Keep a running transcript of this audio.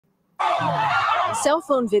Cell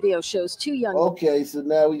phone video shows two young. Okay, so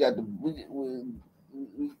now we got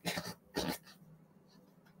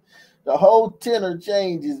the whole tenor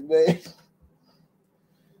changes, man.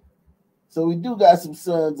 So we do got some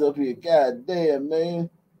sons up here. God damn, man.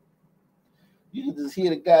 You can just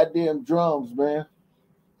hear the goddamn drums, man.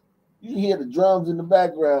 You can hear the drums in the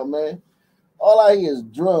background, man. All I hear is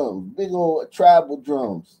drums, big old tribal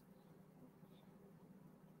drums.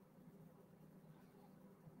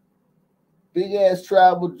 Big ass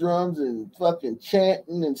tribal drums and fucking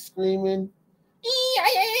chanting and screaming.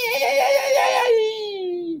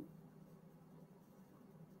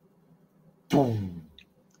 Kind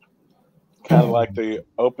of like the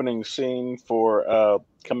opening scene for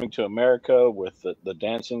Coming to America with the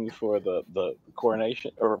dancing for the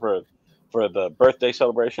coronation or for the birthday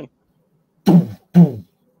celebration. A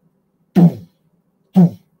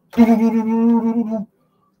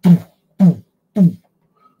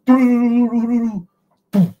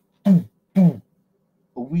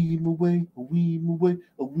weem away, a weem away,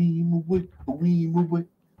 a weem away, a weem away.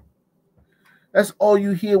 That's all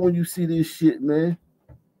you hear when you see this shit, man.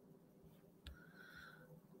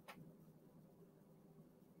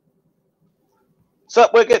 What's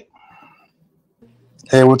up, Wicked?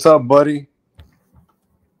 Hey, what's up, buddy?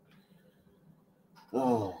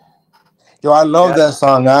 Oh. Yo, I love that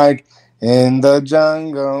song. In the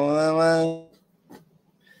jungle.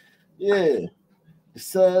 Yeah. The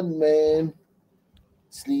sun, man,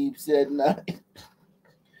 sleeps at night.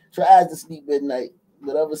 Tries to sleep at night.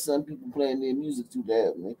 But other some people playing their music too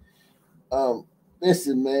loud, man.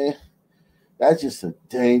 Listen, man. That's just a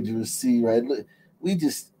dangerous sea, right? Look, they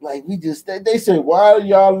say, why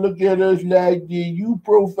y'all look at us like the you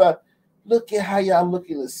profile? Look at how y'all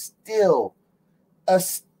looking a still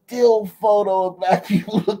photo of black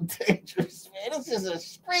people look dangerous, man. This is a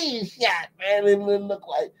screenshot, man. It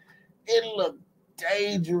look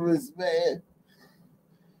dangerous, man.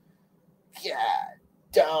 God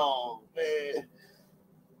damn, man.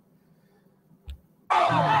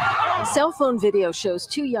 Cell phone video shows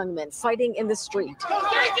two young men fighting in the street.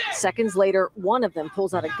 Seconds later, one of them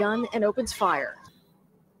pulls out a gun and opens fire.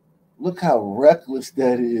 Look how reckless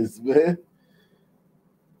that is, man.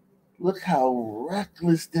 Look how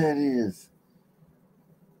reckless that is.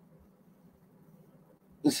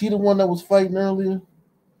 Is he the one that was fighting earlier?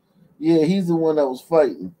 Yeah, he's the one that was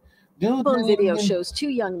fighting. Cell phone video shows two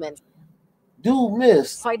young men. Dude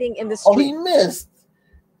missed. Fighting in the street. Oh, he missed.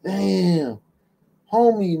 Damn.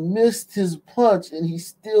 Homie missed his punch and he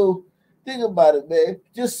still, think about it, man.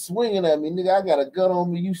 Just swinging at me. Nigga, I got a gun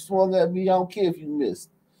on me. You swung at me. I don't care if you missed.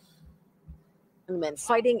 Men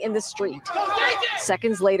fighting in the street.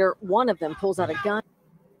 Seconds later, one of them pulls out a gun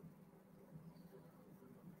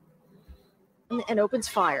and opens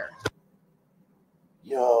fire.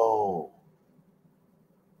 Yo.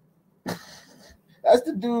 That's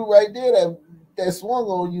the dude right there that swung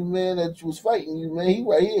on you, man, that was fighting you, man. He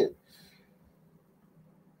right here.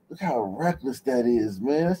 Look how reckless that is,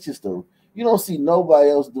 man. That's just you don't see nobody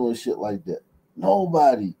else doing shit like that.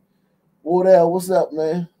 Nobody. Wardell, what's up,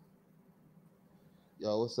 man?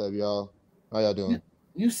 Yo, what's up, y'all? How y'all doing?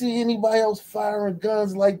 You see anybody else firing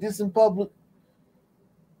guns like this in public?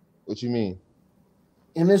 What you mean?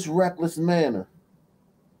 In this reckless manner.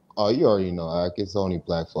 Oh, you already know. Like, it's only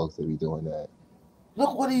black folks that be doing that.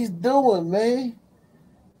 Look what he's doing, man.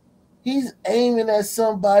 He's aiming at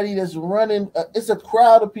somebody that's running. It's a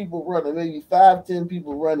crowd of people running, maybe 5-10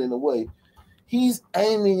 people running away. He's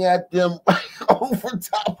aiming at them over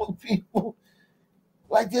top of people.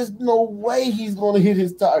 Like there's no way he's going to hit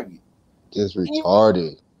his target. Just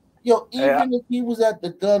retarded. Even if he was at the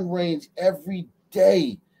gun range every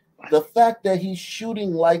day, the fact that he's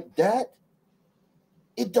shooting like that,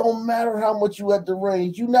 it don't matter how much you at the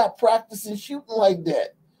range. You're not practicing shooting like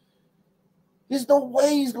that. There's no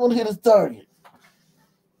way he's going to hit his target.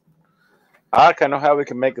 I kind of know how we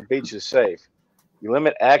can make the beaches safe. You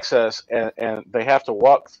limit access, and they have to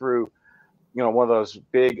walk through, one of those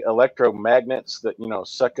big electromagnets that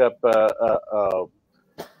suck up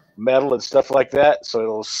metal and stuff like that. So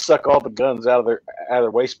it'll suck all the guns out of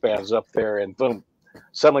their waistbands up there, and boom,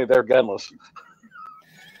 suddenly they're gunless.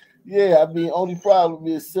 Yeah, I mean, only problem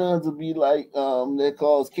is sons will be like, that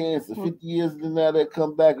cause cancer. 50 years from now, they'll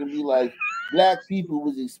come back and be like, black people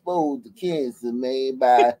was exposed to cancer, man,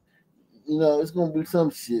 by, it's going to be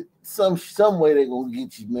some shit. Some way they're going to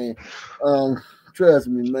get you, man. Trust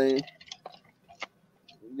me, man.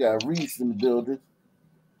 You got Reese in the building.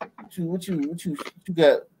 What you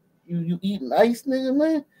got? You eating ice, nigga,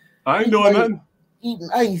 man? I ain't doing nothing. Eating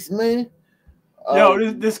ice, man.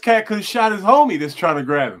 Yo, this cat could have shot his homie that's trying to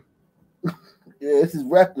grab him. Yeah, this is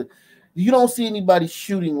reckless. You don't see anybody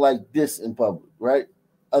shooting like this in public, right?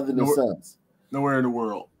 Other than Sons. Nowhere in the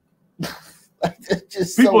world.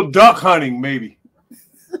 Just people duck hunting, maybe.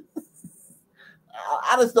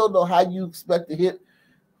 I just don't know how you expect to hit.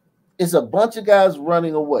 It's a bunch of guys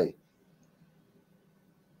running away.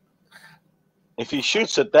 If he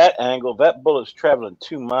shoots at that angle, that bullet's traveling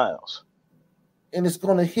 2 miles. And it's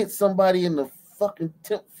going to hit somebody in the fucking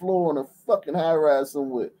 10th floor on a fucking high rise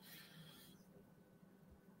somewhere.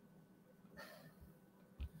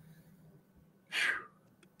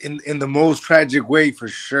 In the most tragic way, for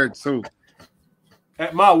sure, too.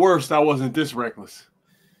 At my worst, I wasn't this reckless.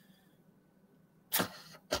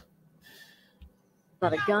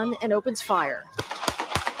 Out a gun and opens fire.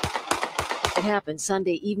 It happened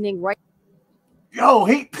Sunday evening, right? Yo,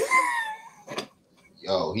 he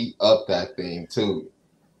upped that thing too.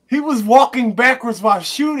 He was walking backwards while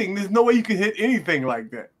shooting. There's no way you could hit anything like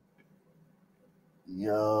that.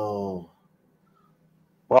 Yo.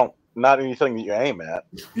 Well, not anything that you aim at.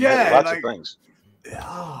 Yeah, lots of things.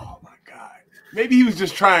 Oh my God. Maybe he was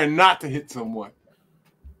just trying not to hit someone.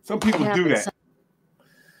 Some people do that.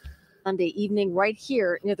 Sunday evening right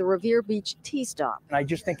here near the Revere Beach T-stop. And I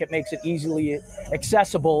just think it makes it easily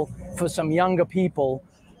accessible for some younger people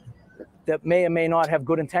that may or may not have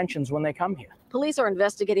good intentions when they come here. Police are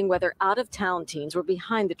investigating whether out-of-town teens were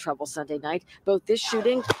behind the trouble Sunday night. Both this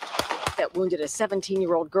shooting that wounded a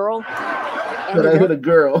 17-year-old girl and I hit a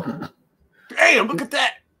girl. Damn, look at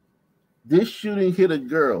that. This shooting hit a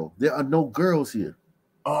girl. There are no girls here.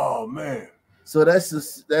 Oh, man. So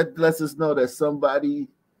that lets us know that somebody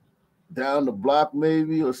down the block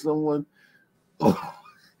maybe or someone.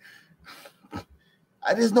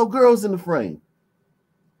 There's no girls in the frame.